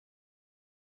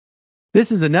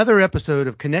This is another episode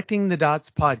of Connecting the Dots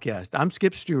podcast. I'm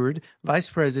Skip Stewart, Vice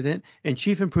President and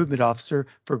Chief Improvement Officer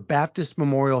for Baptist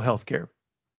Memorial Healthcare.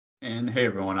 And hey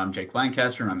everyone, I'm Jake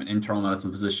Lancaster, and I'm an internal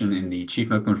medicine physician and the Chief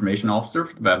Medical Information Officer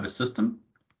for the Baptist System.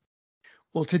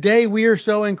 Well, today we are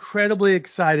so incredibly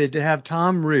excited to have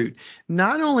Tom Root.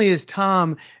 Not only is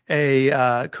Tom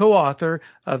a co-author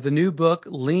of the new book,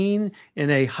 Lean in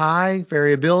a High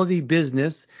Variability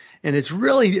Business, and it's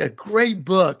really a great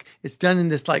book. It's done in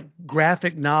this like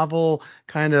graphic novel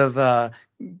kind of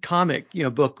comic,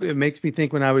 book. It makes me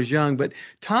think when I was young. But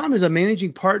Tom is a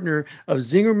managing partner of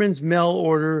Zingerman's Mail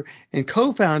Order and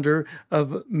co-founder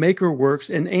of MakerWorks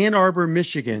in Ann Arbor,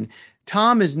 Michigan.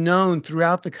 Tom is known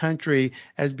throughout the country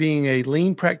as being a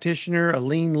lean practitioner, a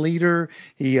lean leader.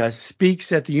 He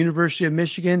speaks at the University of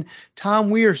Michigan.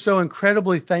 Tom, we are so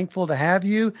incredibly thankful to have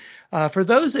you. For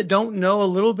those that don't know a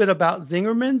little bit about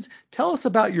Zingerman's, tell us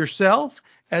about yourself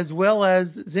as well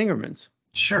as Zingerman's.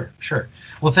 Sure.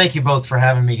 Well, thank you both for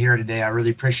having me here today. I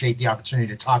really appreciate the opportunity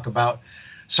to talk about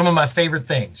some of my favorite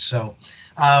things. So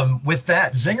with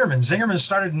that, Zingerman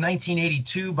started in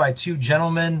 1982 by two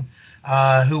gentlemen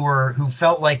who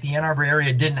felt like the Ann Arbor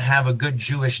area didn't have a good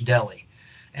Jewish deli.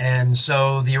 And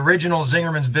so the original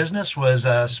Zingerman's business was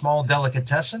a small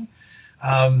delicatessen.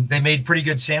 They made pretty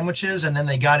good sandwiches, and then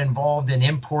they got involved in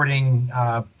importing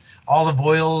olive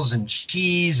oils and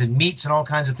cheese and meats and all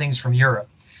kinds of things from Europe.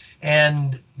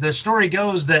 And the story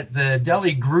goes that the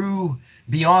deli grew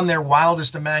beyond their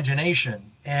wildest imagination,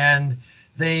 and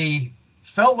they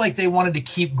felt like they wanted to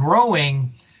keep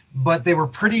growing, but they were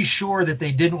pretty sure that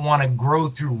they didn't want to grow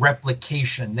through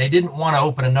replication. They didn't want to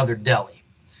open another deli.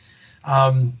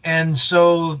 And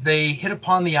so they hit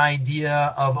upon the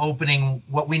idea of opening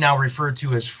what we now refer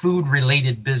to as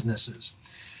food-related businesses.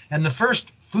 And the first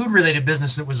food-related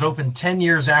business that was opened 10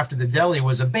 years after the deli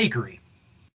was a bakery.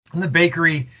 And the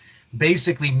bakery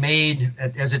basically made,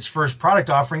 as its first product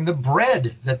offering, the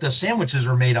bread that the sandwiches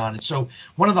were made on. And so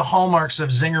one of the hallmarks of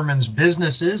Zingerman's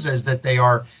businesses is that they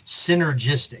are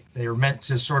synergistic. They are meant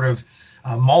to sort of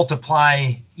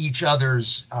multiply each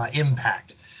other's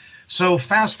impact. So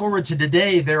fast forward to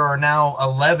today, there are now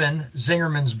 11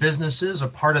 Zingerman's businesses, a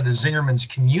part of the Zingerman's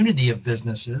community of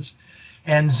businesses,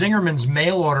 and Zingerman's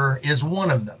Mail Order is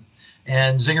one of them.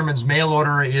 And Zingerman's Mail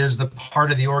Order is the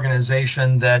part of the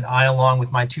organization that I, along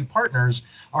with my two partners,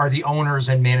 are the owners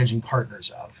and managing partners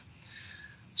of.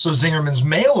 So Zingerman's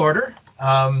Mail Order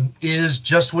is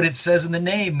just what it says in the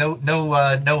name.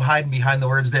 No hiding behind the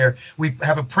words there. We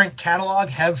have a print catalog,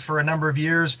 have for a number of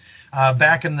years.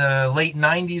 Back in the late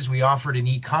 90s, we offered an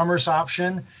e-commerce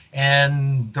option,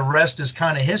 and the rest is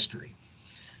kind of history.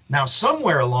 Now,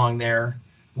 somewhere along there,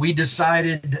 we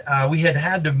decided we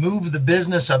had to move the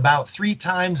business about 3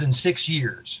 times in 6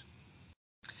 years.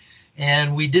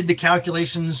 And we did the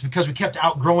calculations because we kept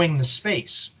outgrowing the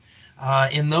space.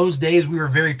 In those days, we were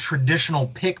very traditional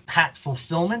pick, pack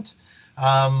fulfillment.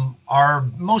 Our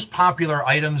most popular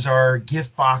items are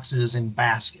gift boxes and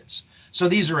baskets. So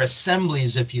these are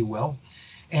assemblies, if you will.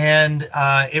 And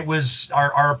it was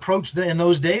our approach in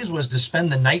those days was to spend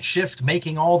the night shift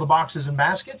making all the boxes and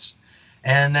baskets,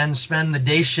 and then spend the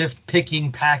day shift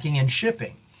picking, packing, and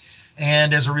shipping.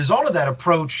 And as a result of that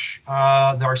approach,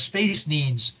 our space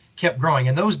needs kept growing.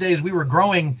 In those days, we were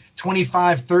growing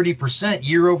 25, 30%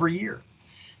 year over year.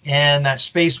 And that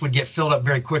space would get filled up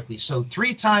very quickly. So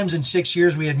 3 times in 6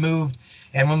 years we had moved.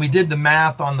 And when we did the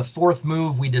math on the 4th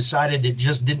move, we decided it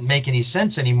just didn't make any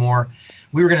sense anymore.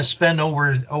 We were going to spend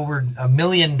over $1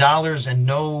 million and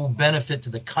no benefit to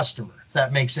the customer, if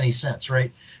that makes any sense,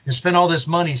 right? You spend all this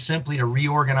money simply to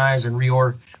reorganize and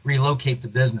relocate the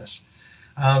business.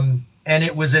 And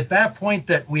it was at that point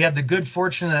that we had the good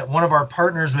fortune that one of our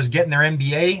partners was getting their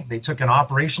MBA. They took an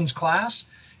operations class,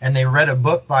 and they read a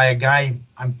book by a guy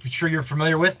I'm sure you're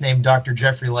familiar with named Dr.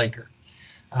 Jeffrey Laker.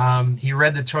 He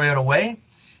read The Toyota Way,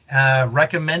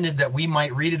 recommended that we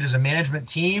might read it as a management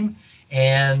team,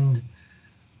 and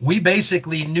we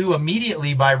basically knew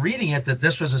immediately by reading it that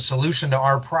this was a solution to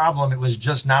our problem. It was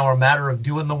just now a matter of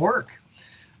doing the work.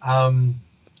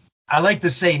 I like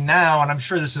to say now, and I'm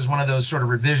sure this is one of those sort of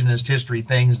revisionist history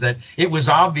things, that it was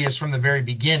obvious from the very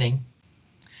beginning.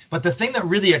 But the thing that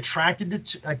really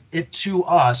attracted it to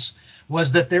us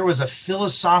was that there was a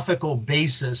philosophical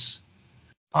basis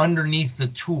underneath the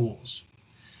tools.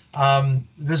 The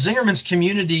Zingerman's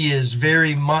community is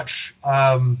very much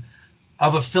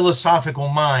of a philosophical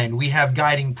mind. We have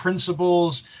guiding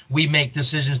principles. We make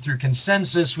decisions through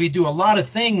consensus. We do a lot of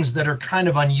things that are kind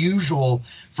of unusual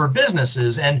for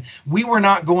businesses. And we were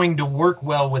not going to work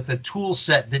well with a tool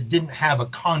set that didn't have a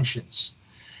conscience.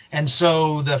 And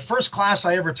so the first class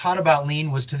I ever taught about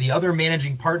lean was to the other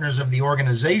managing partners of the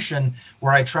organization,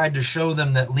 where I tried to show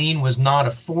them that lean was not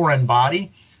a foreign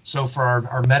body. So for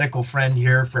our medical friend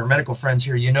here, for our medical friends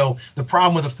here, the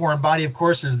problem with a foreign body, of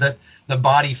course, is that the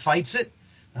body fights it.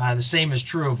 The same is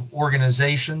true of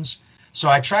organizations. So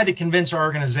I tried to convince our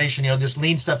organization, this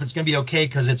lean stuff, it's going to be okay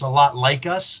because it's a lot like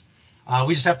us.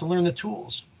 We just have to learn the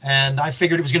tools. And I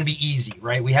figured it was going to be easy,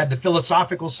 right? We had the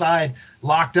philosophical side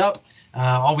locked up.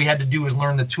 All we had to do was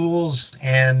learn the tools.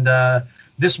 And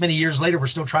this many years later, we're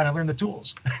still trying to learn the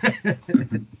tools.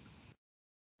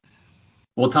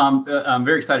 Well, Tom, I'm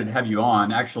very excited to have you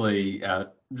on. Actually,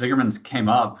 Zingerman's came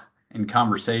up in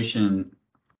conversation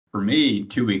for me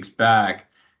 2 weeks back,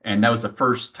 and that was the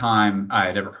first time I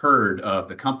had ever heard of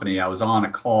the company. I was on a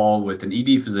call with an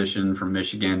ED physician from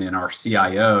Michigan and our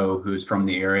CIO, who's from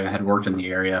the area, had worked in the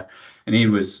area, and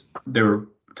they were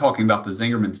talking about the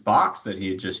Zingerman's box that he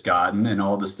had just gotten and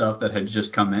all the stuff that had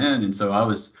just come in. And so I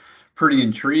was pretty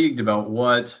intrigued about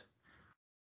what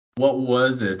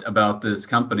was it about this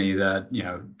company that,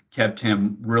 kept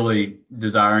him really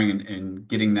desiring and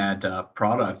getting that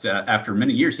product after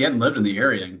many years. He hadn't lived in the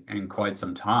area in quite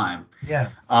some time. Yeah.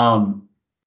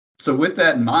 So with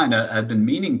that in mind, I've been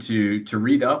meaning to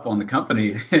read up on the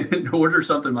company and order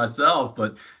something myself.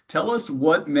 But tell us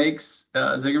what makes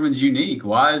Zingerman's unique.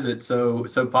 Why is it so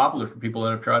popular for people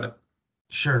that have tried it?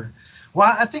 Sure.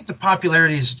 Well, I think the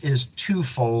popularity is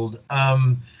twofold.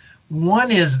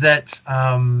 One is that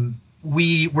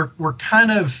we're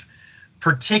kind of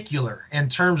particular in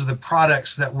terms of the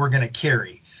products that we're going to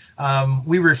carry.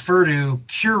 We refer to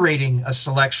curating a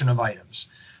selection of items.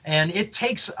 And it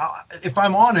takes, if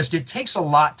I'm honest, it takes a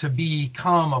lot to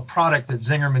become a product that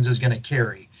Zingerman's is going to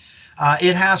carry.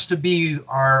 It has to be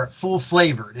our full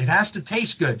flavored. It has to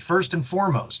taste good, first and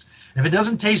foremost. If it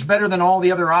doesn't taste better than all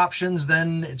the other options,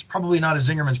 then it's probably not a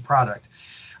Zingerman's product.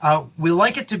 We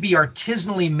like it to be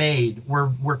artisanally made.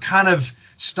 We're kind of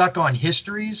stuck on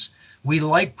histories. We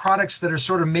like products that are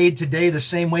sort of made today the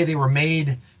same way they were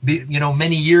made,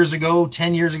 many years ago,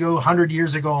 10 years ago, 100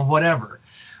 years ago, and whatever.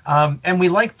 And we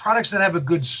like products that have a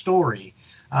good story.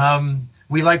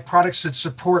 We like products that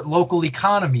support local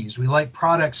economies. We like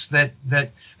products that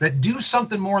do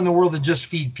something more in the world than just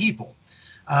feed people.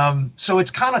 So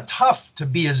it's kind of tough to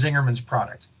be a Zingerman's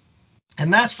product.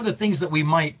 And that's for the things that we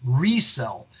might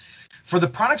resell. For the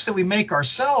products that we make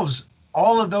ourselves,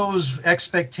 all of those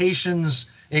expectations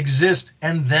exist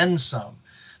and then some.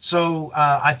 So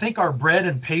I think our bread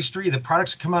and pastry, the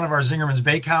products that come out of our Zingerman's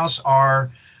Bakehouse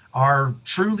are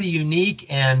truly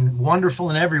unique and wonderful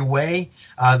in every way.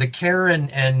 The care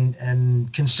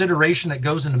and consideration that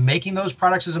goes into making those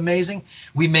products is amazing.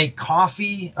 We make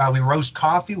coffee, we roast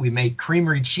coffee, we make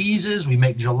creamery cheeses, we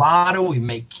make gelato, we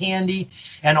make candy,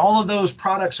 and all of those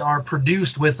products are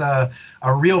produced with a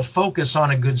real focus on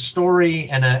a good story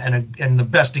and the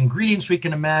best ingredients we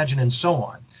can imagine and so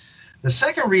on. The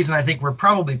second reason I think we're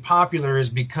probably popular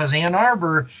is because Ann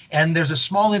Arbor, and there's a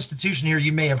small institution here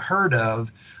you may have heard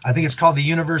of, I think it's called the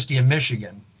University of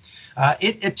Michigan.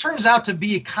 It turns out to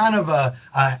be kind of a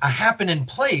happening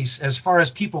place as far as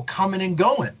people coming and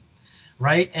going,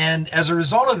 right? And as a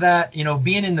result of that,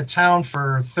 being in the town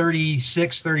for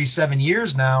 36, 37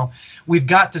 years now, we've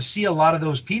got to see a lot of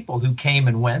those people who came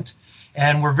and went.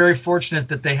 And we're very fortunate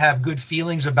that they have good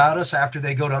feelings about us after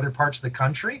they go to other parts of the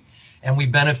country. And we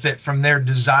benefit from their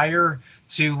desire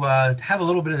to have a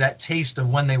little bit of that taste of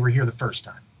when they were here the first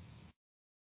time.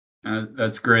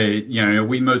 That's great.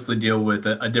 We mostly deal with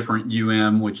a different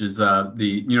which is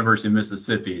the University of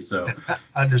Mississippi. So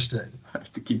Understood. I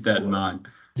have to keep that in mind.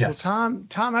 Yes. Well,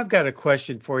 Tom, I've got a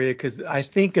question for you because I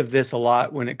think of this a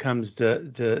lot when it comes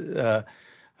to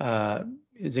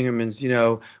Zingerman's.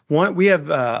 We have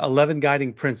 11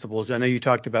 guiding principles. I know you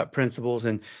talked about principles,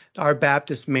 and our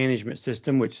Baptist management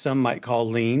system, which some might call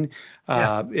lean,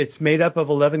 it's made up of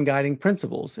 11 guiding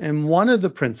principles. And one of the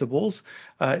principles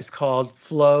is called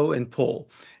flow and pull.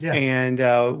 Yeah.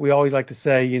 And we always like to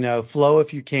say, flow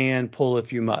if you can, pull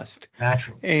if you must.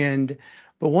 Natural.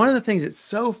 But one of the things that's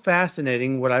so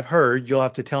fascinating, what I've heard, you'll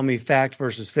have to tell me fact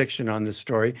versus fiction on this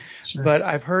story, Sure. but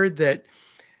I've heard that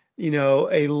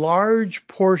a large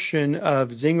portion of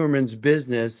Zingerman's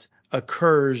business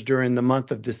occurs during the month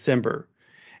of December.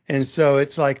 And so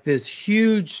it's like this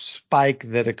huge spike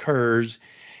that occurs.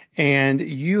 And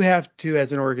you have to,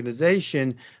 as an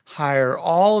organization, hire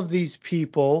all of these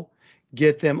people,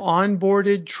 get them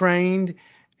onboarded, trained,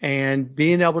 and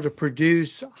being able to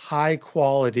produce high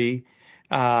quality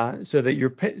so that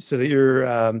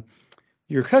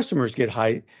your customers get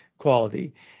high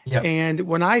quality. Yep. And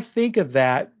when I think of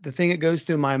that, the thing that goes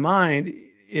through my mind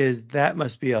is that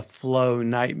must be a flow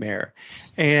nightmare.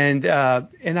 And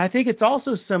I think it's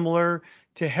also similar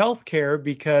to healthcare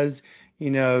because,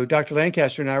 Dr.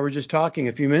 Lancaster and I were just talking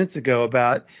a few minutes ago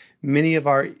about many of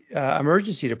our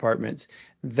emergency departments.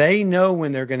 They know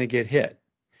when they're going to get hit.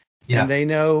 Yeah. And they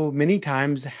know many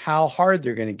times how hard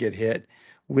they're going to get hit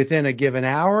within a given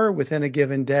hour, within a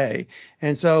given day.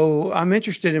 And so I'm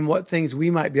interested in what things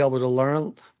we might be able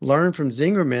to learn from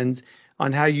Zingerman's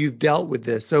on how you've dealt with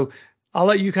this. So I'll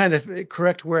let you kind of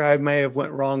correct where I may have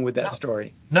went wrong with that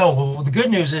story. No, well, the good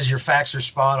news is your facts are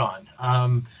spot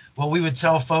on. What we would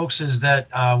tell folks is that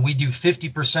we do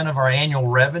 50% of our annual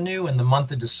revenue in the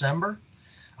month of December.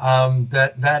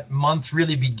 That month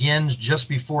really begins just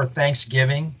before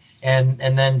Thanksgiving and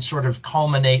then sort of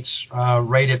culminates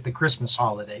right at the Christmas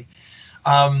holiday.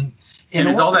 And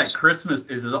is all that Christmas,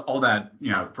 is all that,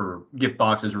 for gift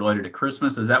boxes related to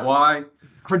Christmas? Is that why?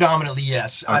 Predominantly,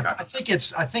 yes. Okay.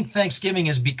 I think Thanksgiving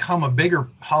has become a bigger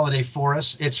holiday for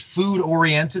us. It's food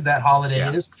oriented. That holiday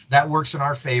is. That works in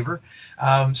our favor.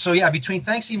 So yeah, between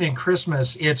Thanksgiving and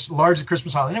Christmas, it's largely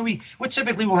Christmas holiday. And we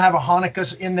typically will have a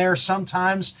Hanukkah in there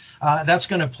sometimes. That's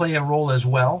going to play a role as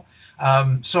well.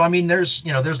 So I mean,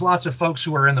 there's lots of folks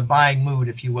who are in the buying mood,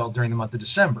 if you will, during the month of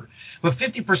December. But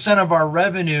 50% of our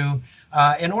revenue,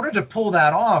 in order to pull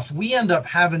that off, we end up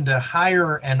having to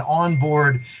hire and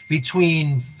onboard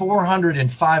between 400 and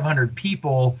 500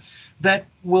 people that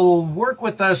will work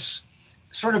with us.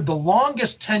 Sort of the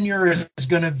longest tenure is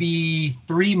going to be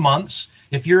 3 months.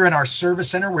 If you're in our service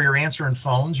center where you're answering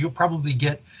phones, you'll probably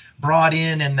get brought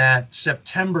in that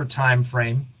September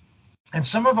timeframe. And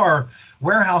some of our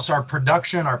warehouse, our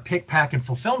production, our pick, pack, and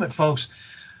fulfillment folks,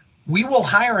 we will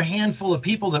hire a handful of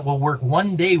people that will work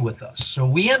 1 day with us. So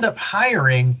we end up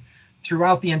hiring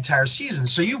throughout the entire season.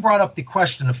 So you brought up the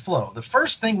question of flow. The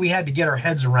first thing we had to get our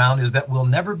heads around is that we'll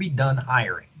never be done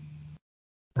hiring,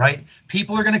 right?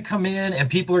 People are going to come in and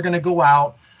people are going to go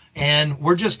out, and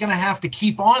we're just going to have to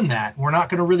keep on that. We're not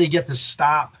going to really get to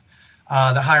stop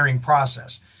the hiring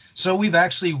process. So we've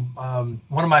actually, one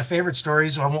of my favorite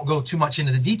stories, I won't go too much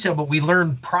into the detail, but we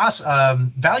learned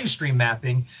value stream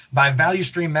mapping by value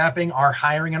stream mapping our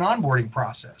hiring and onboarding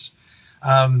process.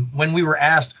 When we were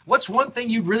asked, what's one thing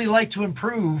you'd really like to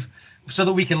improve so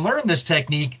that we can learn this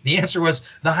technique? The answer was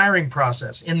the hiring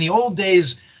process. In the old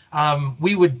days,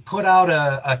 we would put out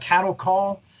a cattle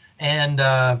call and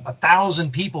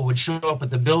 1,000 people would show up at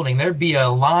the building. There'd be a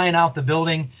line out the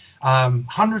building,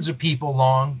 hundreds of people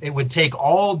long. It would take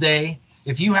all day.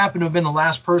 If you happen to have been the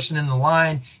last person in the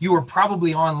line, you were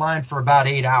probably online for about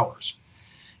 8 hours.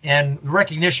 And the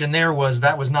recognition there was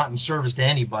that was not in service to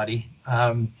anybody.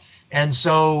 And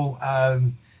so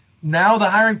now the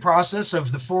hiring process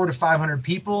of the 400 to 500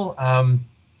 people,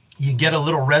 you get a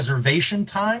little reservation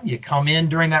time. You come in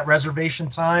during that reservation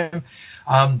time.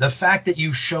 The fact that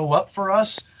you show up for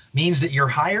us means that you're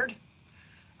hired.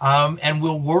 And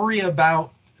we'll worry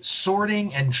about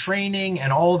sorting and training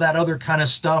and all that other kind of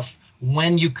stuff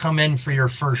when you come in for your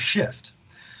first shift.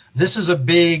 This is a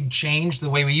big change the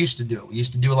way we used to do it. We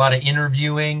used to do a lot of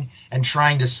interviewing and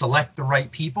trying to select the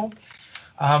right people.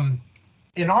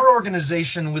 In our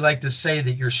organization, we like to say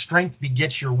that your strength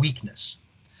begets your weakness.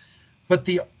 But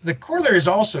the corollary is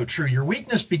also true. Your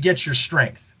weakness begets your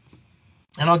strength.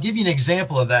 And I'll give you an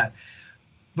example of that.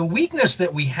 The weakness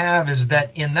that we have is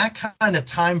that in that kind of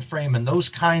time frame and those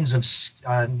kinds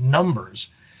of numbers,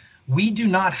 we do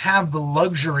not have the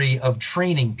luxury of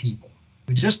training people.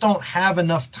 We just don't have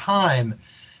enough time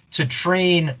to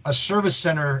train a service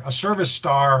center, a service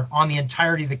star on the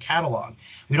entirety of the catalog.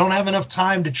 We don't have enough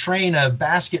time to train a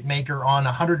basket maker on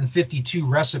 152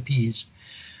 recipes.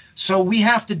 So we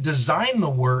have to design the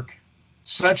work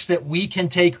such that we can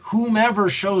take whomever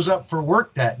shows up for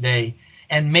work that day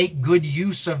and make good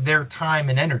use of their time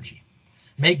and energy,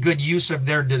 make good use of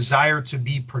their desire to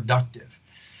be productive.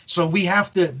 So we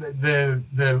have to,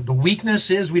 the weakness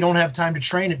is we don't have time to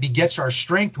train. It begets our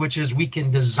strength, which is we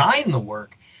can design the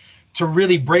work to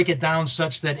really break it down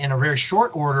such that in a very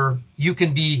short order, you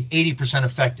can be 80%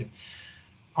 effective.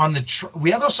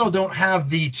 We also don't have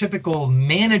the typical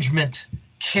management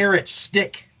carrot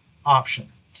stick option.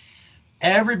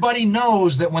 Everybody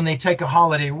knows that when they take a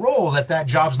holiday roll that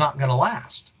job's not going to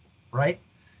last, right?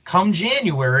 Come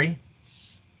January,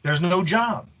 there's no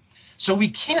job. So we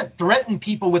can't threaten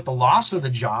people with the loss of the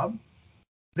job.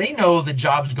 They know the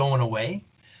job's going away.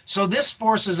 So this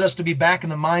forces us to be back in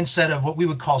the mindset of what we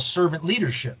would call servant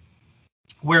leadership,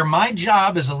 where my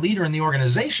job as a leader in the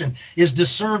organization is to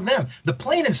serve them. The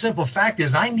plain and simple fact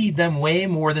is I need them way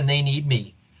more than they need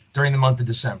me during the month of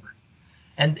December.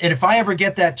 And if I ever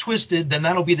get that twisted, then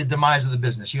that'll be the demise of the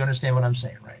business. You understand what I'm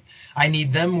saying, right? I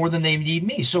need them more than they need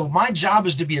me. So my job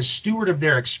is to be a steward of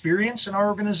their experience in our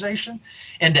organization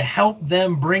and to help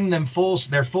them bring their full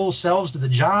selves to the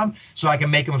job so I can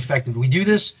make them effective. We do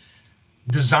this,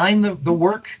 design the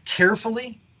work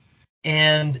carefully,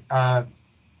 and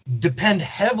depend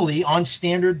heavily on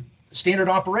standard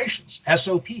operations,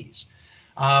 SOPs.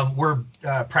 We're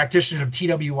practitioners of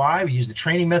TWI. We use the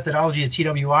training methodology of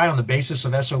TWI on the basis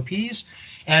of SOPs.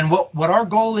 And what our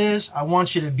goal is, I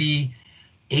want you to be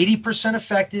 80%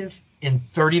 effective in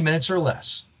 30 minutes or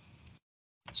less.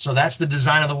 So that's the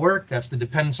design of the work. That's the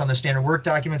dependence on the standard work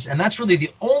documents. And that's really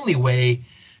the only way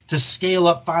to scale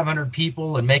up 500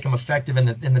 people and make them effective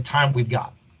in the time we've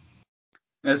got.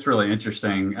 That's really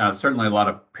interesting. Certainly a lot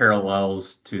of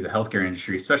parallels to the healthcare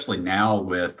industry, especially now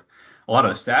with a lot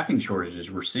of the staffing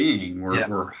shortages we're seeing.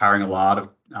 We're hiring a lot of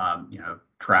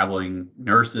traveling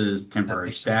nurses,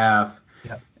 temporary staff.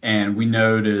 Yeah. And we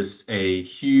notice a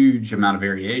huge amount of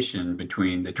variation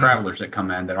between the travelers that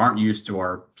come in that aren't used to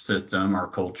our system, our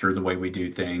culture, the way we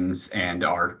do things, and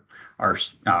our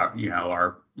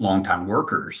longtime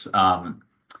workers.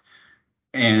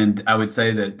 And I would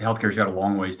say that healthcare's got a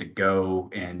long ways to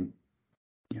go in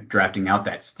drafting out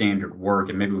that standard work.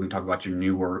 And maybe we can talk about your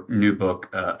new book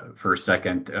for a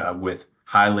second with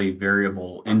highly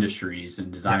variable industries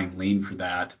and designing lean for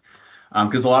that.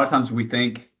 Because a lot of times we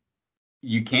think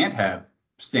you can't have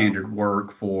standard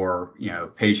work for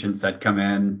patients that come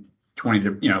in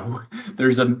 20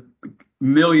 there's a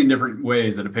million different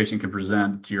ways that a patient can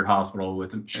present to your hospital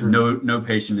with Sure. No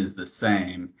patient is the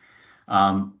same.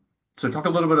 So talk a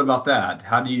little bit about that.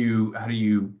 How do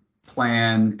you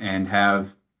plan and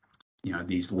have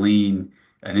these lean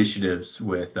initiatives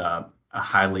with a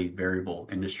highly variable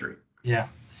industry? Yeah.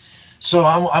 So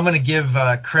I'm going to give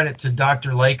credit to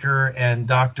Dr. Laker and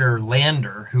Dr.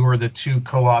 Lander, who are the two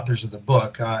co-authors of the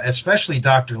book, especially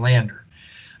Dr. Lander.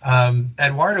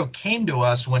 Eduardo came to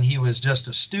us when he was just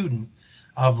a student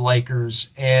of Laker's,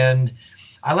 and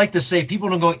I like to say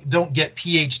people don't get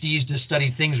PhDs to study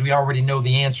things we already know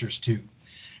the answers to.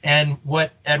 And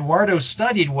what Eduardo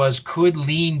studied was, could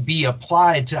lean be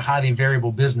applied to highly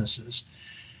variable businesses?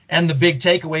 And the big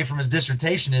takeaway from his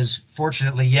dissertation is,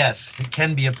 fortunately, yes, it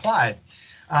can be applied.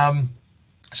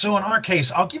 So in our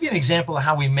case, I'll give you an example of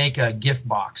how we make a gift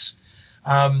box,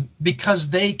 because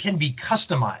they can be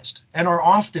customized and are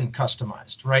often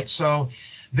customized, right? So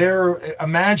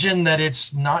imagine that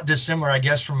it's not dissimilar, I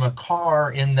guess, from a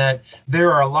car, in that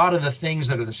there are a lot of the things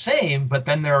that are the same, but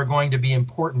then there are going to be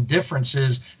important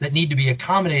differences that need to be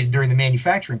accommodated during the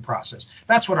manufacturing process.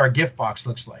 That's what our gift box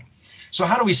looks like. So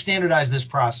how do we standardize this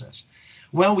process?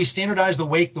 Well, we standardize the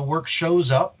way the work shows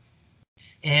up,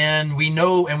 and we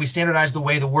standardize the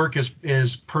way the work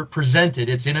is presented.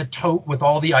 It's in a tote with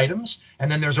all the items,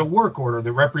 and then there's a work order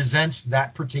that represents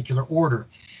that particular order.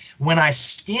 When I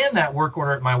scan that work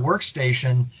order at my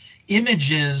workstation,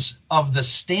 images of the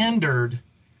standard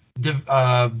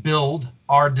build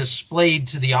are displayed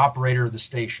to the operator of the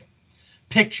station.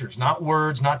 Pictures, not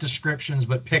words, not descriptions,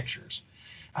 but pictures.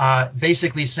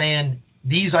 Basically saying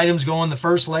these items go on the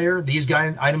first layer, these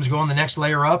items go on the next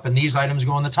layer up, and these items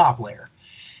go on the top layer.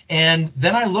 And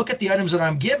then I look at the items that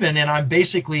I'm given, and I'm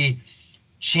basically,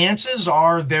 chances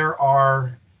are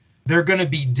they're going to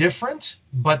be different,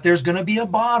 but there's going to be a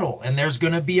bottle, and there's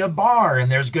going to be a bar, and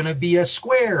there's going to be a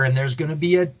square, and there's going to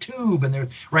be a tube,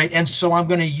 right? And so I'm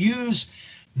going to use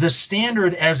the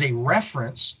standard as a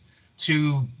reference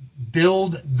to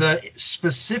build the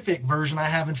specific version I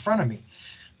have in front of me.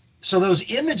 So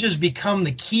those images become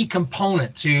the key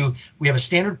component we have a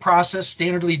standard process,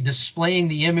 standardly displaying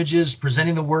the images,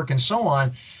 presenting the work, and so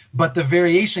on. But the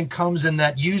variation comes in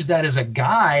that, use that as a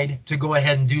guide to go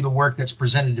ahead and do the work that's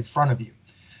presented in front of you.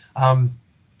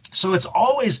 So it's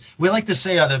always, we like to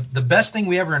say the best thing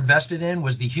we ever invested in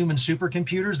was the human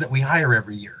supercomputers that we hire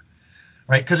every year,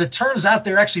 right? Because it turns out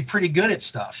they're actually pretty good at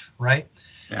stuff, right?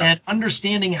 Yeah. And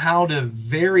understanding how to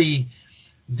vary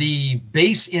the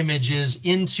base images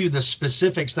into the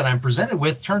specifics that I'm presented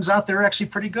with, turns out they're actually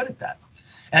pretty good at that.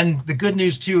 And the good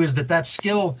news too is that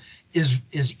skill is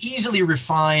easily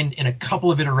refined in a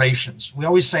couple of iterations. We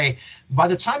always say, by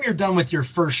the time you're done with your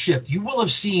first shift, you will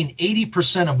have seen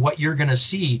 80% of what you're going to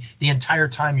see the entire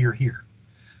time you're here.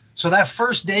 So that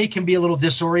first day can be a little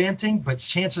disorienting, but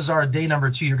chances are day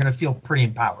number 2, you're going to feel pretty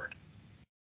empowered.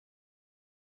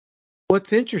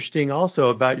 What's interesting also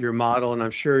about your model, and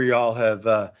I'm sure y'all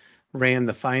have ran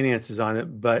the finances on it,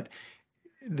 but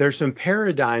there's some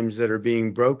paradigms that are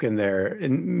being broken there,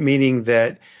 and meaning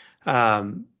that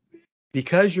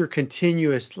because you're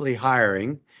continuously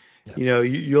hiring,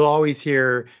 you'll always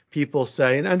hear people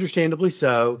say, and understandably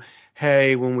so,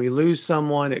 hey, when we lose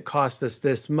someone, it costs us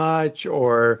this much,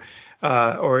 or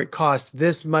it costs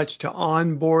this much to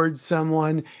onboard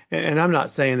someone. And I'm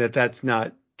not saying that that's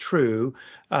not true,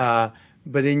 but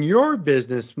in your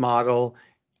business model,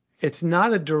 it's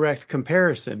not a direct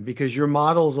comparison because your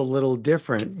model's a little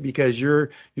different because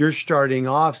you're starting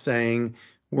off saying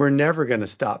we're never going to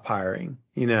stop hiring,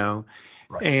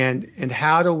 Right. And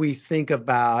how do we think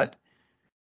about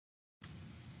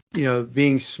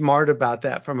being smart about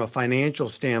that from a financial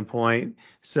standpoint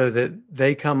so that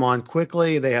they come on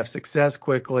quickly, they have success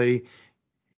quickly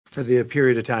for the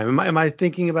period of time. Am I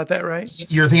thinking about that right?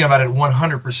 You're thinking about it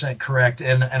 100% correct.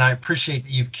 And I appreciate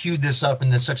that you've queued this up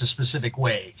in such a specific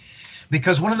way.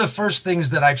 Because one of the first things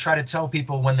that I try to tell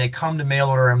people when they come to mail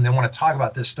order and they want to talk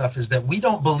about this stuff is that we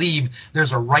don't believe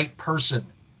there's a right person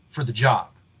for the job.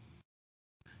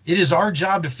 It is our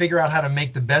job to figure out how to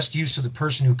make the best use of the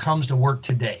person who comes to work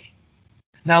today.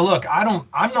 Now, look, I'm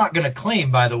not going to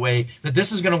claim, by the way, that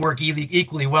this is going to work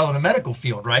equally well in the medical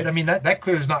field, right? I mean, that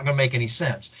clearly is not going to make any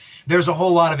sense. There's a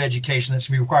whole lot of education that's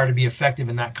going to be required to be effective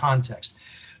in that context.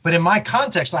 But in my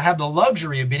context, I have the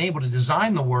luxury of being able to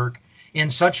design the work in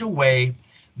such a way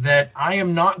that I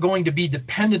am not going to be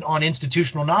dependent on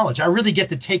institutional knowledge. I really get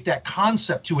to take that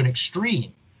concept to an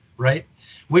extreme, right?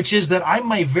 Which is that I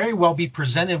might very well be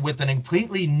presented with a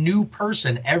completely new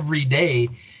person every day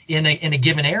in a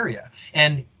given area.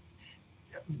 And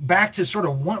back to sort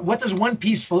of what does one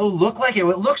piece flow look like? It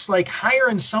looks like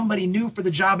hiring somebody new for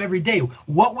the job every day.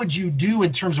 What would you do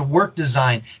in terms of work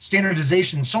design,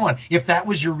 standardization, and so on, if that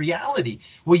was your reality?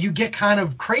 Well, you get kind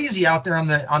of crazy out there on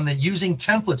the using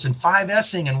templates and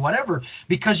 5S'ing and whatever,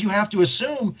 because you have to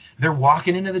assume they're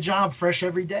walking into the job fresh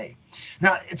every day.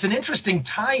 Now, it's an interesting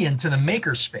tie-in to the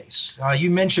maker space. You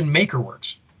mentioned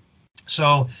MakerWorks.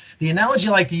 So the analogy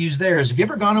I like to use there is, have you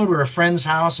ever gone over to a friend's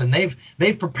house and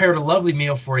they've prepared a lovely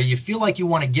meal for you? You feel like you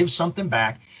want to give something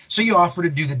back, so you offer to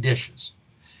do the dishes.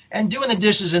 And doing the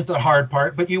dishes isn't the hard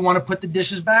part, but you want to put the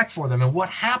dishes back for them. And what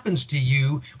happens to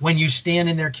you when you stand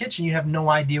in their kitchen? You have no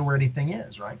idea where anything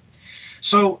is, right?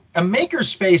 So a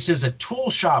makerspace is a tool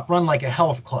shop run like a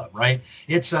health club, right?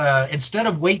 It's instead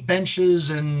of weight benches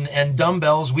and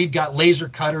dumbbells, we've got laser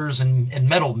cutters and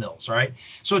metal mills, right?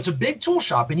 So it's a big tool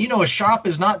shop. And a shop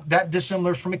is not that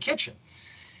dissimilar from a kitchen.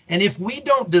 And if we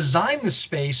don't design the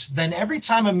space, then every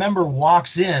time a member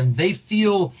walks in, they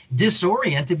feel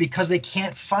disoriented because they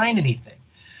can't find anything.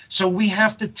 So we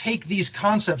have to take these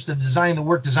concepts of designing the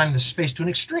work, designing the space to an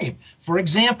extreme. For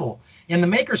example, in the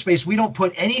makerspace, we don't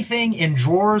put anything in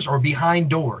drawers or behind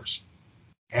doors.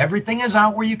 Everything is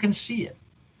out where you can see it,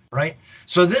 right?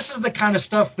 So this is the kind of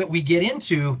stuff that we get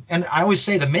into. And I always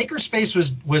say the makerspace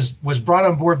was brought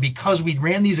on board because we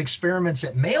ran these experiments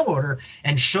at mail order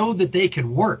and showed that they could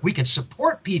work. We could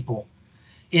support people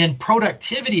in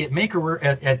productivity at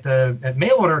at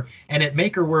mail order, and at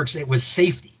MakerWorks it was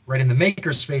safety. Right, in the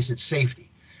makerspace, it's safety.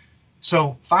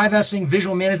 So 5S'ing,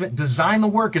 visual management, design the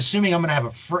work, assuming I'm going to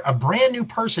have a brand new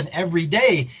person every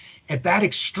day. At that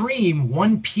extreme,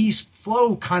 one piece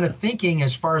flow kind of thinking,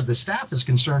 as far as the staff is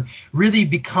concerned, really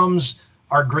becomes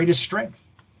our greatest strength.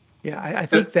 Yeah, I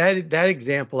think that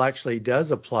example actually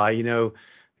does apply.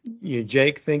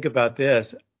 Jake, think about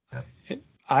this.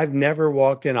 I've never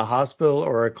walked in a hospital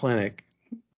or a clinic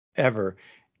ever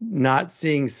not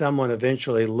seeing someone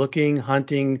eventually looking,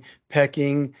 hunting,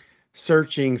 pecking,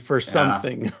 searching for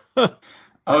something.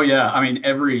 Oh yeah. I mean,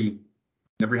 every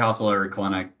hospital, every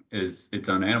clinic is its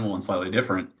own animal and slightly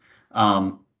different.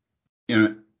 And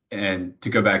to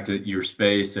go back to your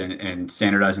space and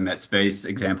standardizing that space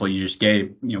example you just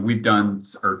gave, we've done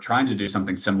or trying to do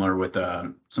something similar with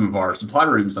some of our supply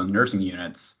rooms on nursing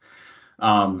units.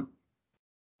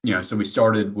 So we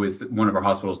started with one of our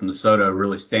hospitals in DeSoto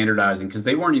really standardizing because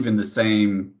they weren't even the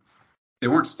same. They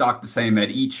weren't stocked the same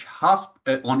at each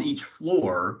on each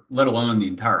floor, let alone the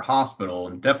entire hospital,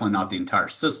 and definitely not the entire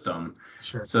system.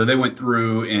 Sure. So they went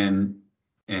through and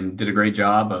did a great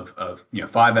job of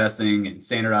 5S'ing and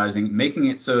standardizing, making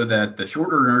it so that the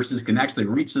shorter nurses can actually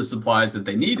reach the supplies that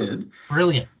they needed.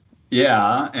 Brilliant.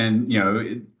 Yeah,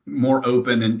 and more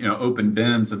open and open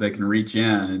bins so they can reach in.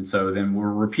 And so then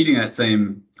we're repeating that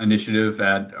same initiative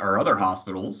at our other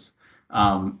hospitals,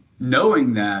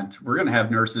 knowing that we're going to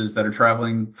have nurses that are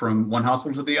traveling from one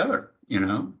hospital to the other,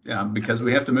 because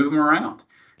we have to move them around,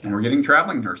 and we're getting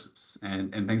traveling nurses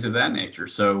and things of that nature.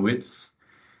 So it's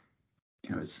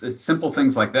simple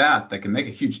things like that can make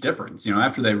a huge difference.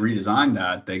 After they redesigned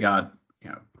that, they got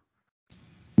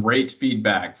great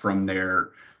feedback from their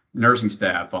nursing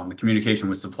staff on the communication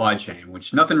with supply chain,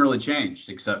 which nothing really changed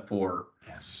except for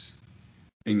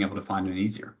being able to find it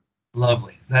easier.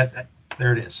 Lovely. That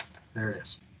there it is. There it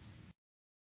is.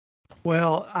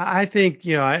 Well, I think,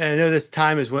 I know this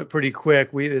time has went pretty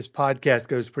quick. This podcast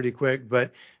goes pretty quick,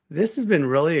 but this has been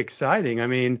really exciting. I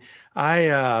mean,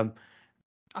 I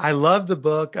I love the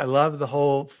book. I love the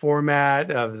whole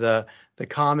format of the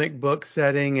comic book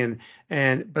setting,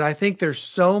 but I think there's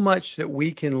so much that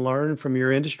we can learn from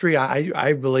your industry.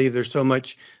 I believe there's so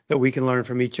much that we can learn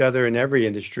from each other in every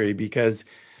industry because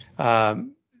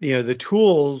the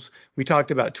tools we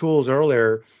talked about tools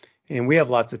earlier, and we have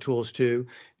lots of tools too.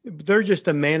 They're just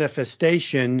a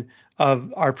manifestation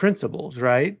of our principles,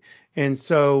 right? And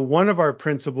so one of our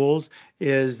principles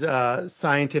is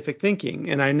scientific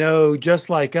thinking. And I know just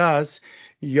like us,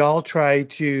 y'all try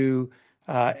to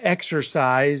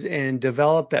exercise and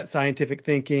develop that scientific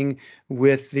thinking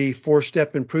with the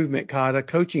 4-step improvement kata,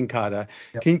 coaching kata.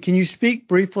 Yep. Can you speak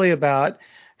briefly about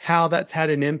how that's had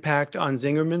an impact on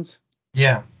Zingerman's?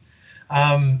 Yeah.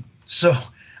 So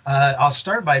I'll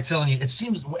start by telling you, it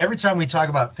seems every time we talk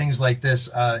about things like this,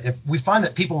 if we find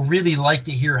that people really like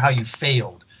to hear how you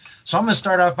failed. So I'm going to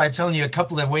start off by telling you a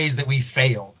couple of ways that we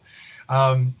failed.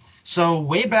 So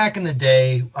way back in the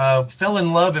day, fell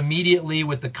in love immediately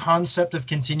with the concept of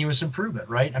continuous improvement,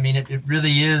 right? I mean, it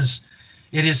really is.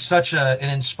 It is such an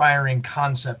inspiring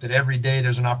concept that every day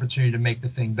there's an opportunity to make the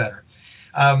thing better.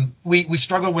 We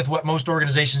struggle with what most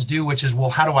organizations do, which is,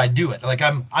 well, how do I do it? Like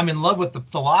I'm in love with the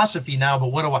philosophy now,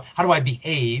 but how do I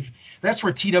behave? That's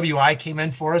where TWI came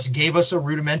in for us, gave us a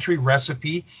rudimentary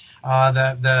recipe,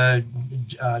 the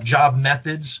job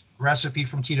methods recipe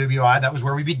from TWI. That was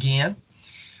where we began.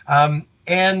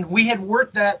 And we had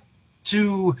worked that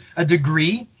to a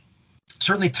degree,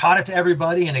 certainly taught it to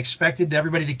everybody and expected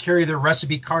everybody to carry their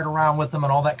recipe card around with them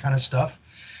and all that kind of stuff.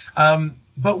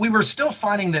 But we were still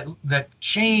finding that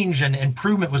change and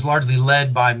improvement was largely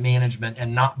led by management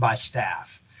and not by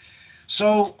staff.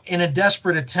 So in a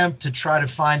desperate attempt to try to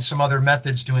find some other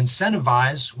methods to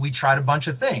incentivize, we tried a bunch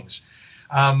of things.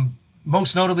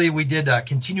 Most notably, we did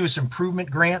continuous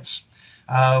improvement grants.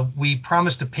 We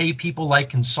promised to pay people like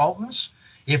consultants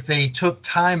if they took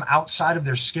time outside of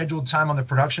their scheduled time on the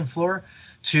production floor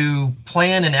to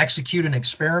plan and execute an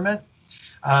experiment.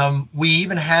 We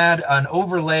even had an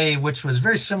overlay which was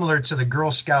very similar to the Girl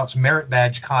Scouts merit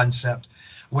badge concept,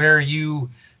 where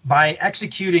by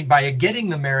getting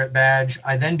the merit badge,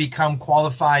 I then become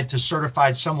qualified to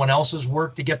certify someone else's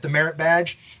work to get the merit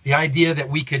badge. The idea that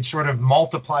we could sort of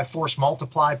force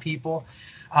multiply people.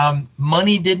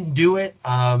 Money didn't do it.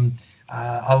 A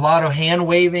lot of hand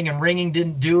waving and ringing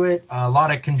didn't do it. A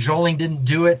lot of cajoling didn't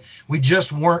do it. We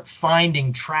just weren't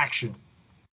finding traction.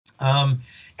 And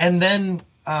then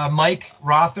Mike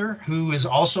Rother, who is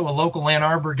also a local Ann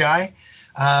Arbor guy,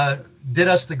 did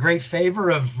us the great favor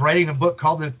of writing a book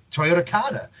called the Toyota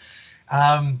Kata.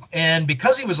 And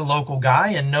because he was a local guy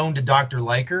and known to Dr.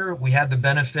 Leiker, we had the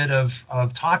benefit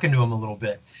of talking to him a little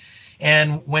bit.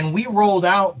 And when we rolled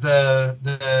out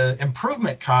the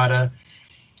improvement kata,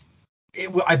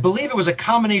 I believe it was a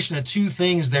combination of two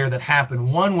things there that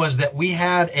happened. One was that we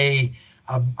had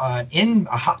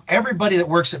everybody that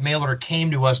works at mail order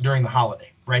came to us during the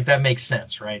holiday, right? That makes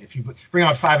sense, right? If you bring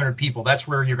on 500 people, that's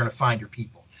where you're going to find your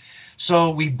people.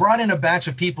 So we brought in a batch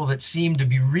of people that seemed to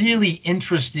be really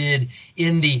interested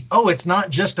in it's not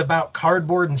just about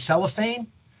cardboard and cellophane.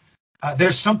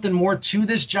 There's something more to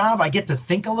this job. I get to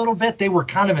think a little bit. They were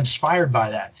kind of inspired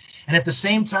by that. And at the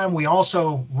same time, we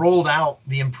also rolled out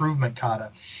the improvement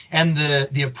kata. And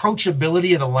the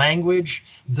approachability of the language,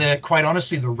 quite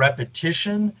honestly, the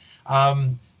repetition,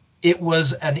 it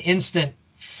was an instant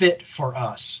fit for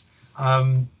us.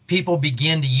 People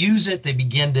began to use it. They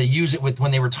began to use it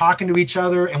when they were talking to each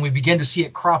other, and we began to see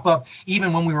it crop up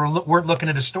even when we weren't looking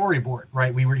at a storyboard,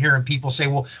 right? We were hearing people say,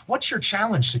 well, what's your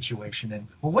challenge situation? And,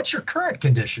 well, what's your current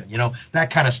condition?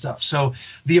 That kind of stuff. So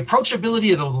the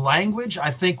approachability of the language, I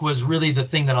think, was really the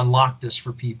thing that unlocked this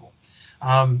for people.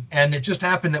 And it just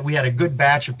happened that we had a good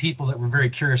batch of people that were very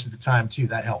curious at the time, too.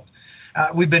 That helped.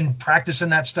 We've been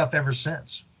practicing that stuff ever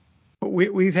since.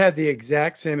 We've had the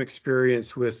exact same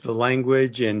experience with the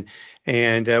language, and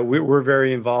we're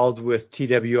very involved with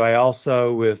TWI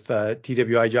also, with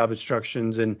TWI job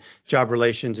instructions and job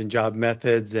relations and job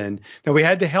methods. And now we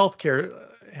had to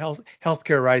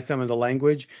healthcare write some of the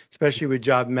language, especially with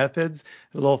job methods.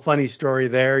 A little funny story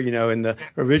there, in the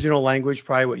original language,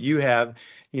 probably what you have,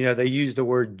 they use the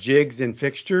word jigs and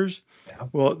fixtures. Yeah.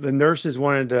 Well, the nurses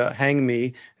wanted to hang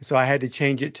me, so I had to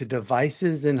change it to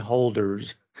devices and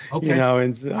holders. Okay.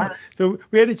 And so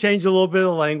we had to change a little bit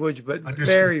of language, but Understood.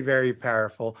 Very, very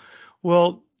powerful.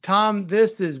 Well, Tom,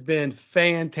 this has been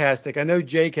fantastic. I know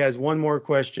Jake has one more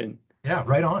question. Yeah,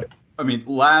 right on. I mean,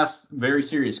 last very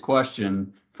serious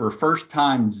question. for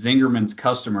first-time Zingerman's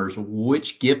customers,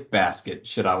 which gift basket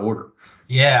should I order?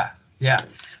 Yeah.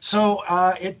 So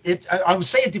I would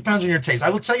say it depends on your taste. I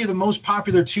will tell you the most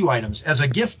popular 2 items. As a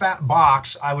gift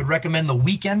box, I would recommend the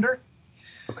Weekender.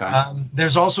 Okay.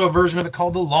 There's also a version of it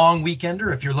called the Long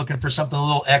Weekender if you're looking for something a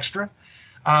little extra.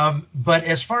 But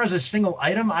as far as a single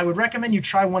item, I would recommend you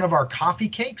try one of our coffee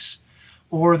cakes,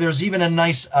 or there's even a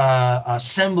nice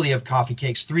assembly of coffee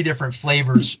cakes, 3 different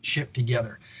flavors shipped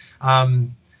together.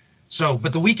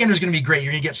 But the Weekender is going to be great.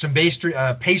 You're going to get some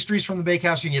pastries from the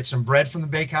bakehouse. You can get some bread from the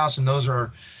bakehouse, and those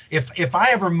are. If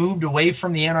I ever moved away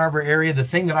from the Ann Arbor area, the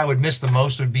thing that I would miss the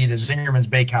most would be the Zingerman's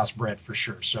Bakehouse bread for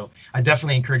sure. So I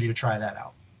definitely encourage you to try that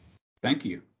out. Thank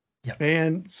you.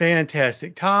 Yep.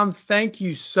 Fantastic. Tom, thank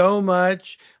you so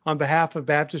much on behalf of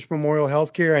Baptist Memorial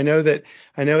Healthcare. I know at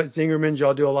Zingerman's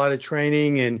y'all do a lot of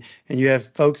training and you have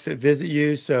folks that visit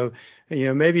you. So,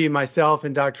 maybe myself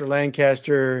and Dr.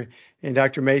 Lancaster and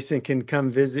Dr. Mason can come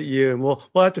visit you, and we'll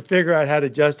have to figure out how to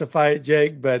justify it,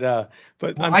 Jake. But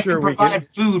I'm sure we can provide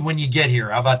food when you get here.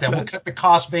 How about that? We'll cut the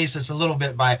cost basis a little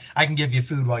bit I can give you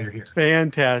food while you're here.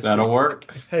 Fantastic. That'll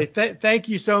work. Hey, thank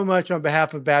you so much on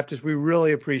behalf of Baptist. We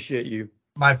really appreciate you.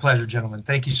 My pleasure, gentlemen.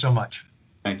 Thank you so much.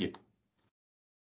 Thank you.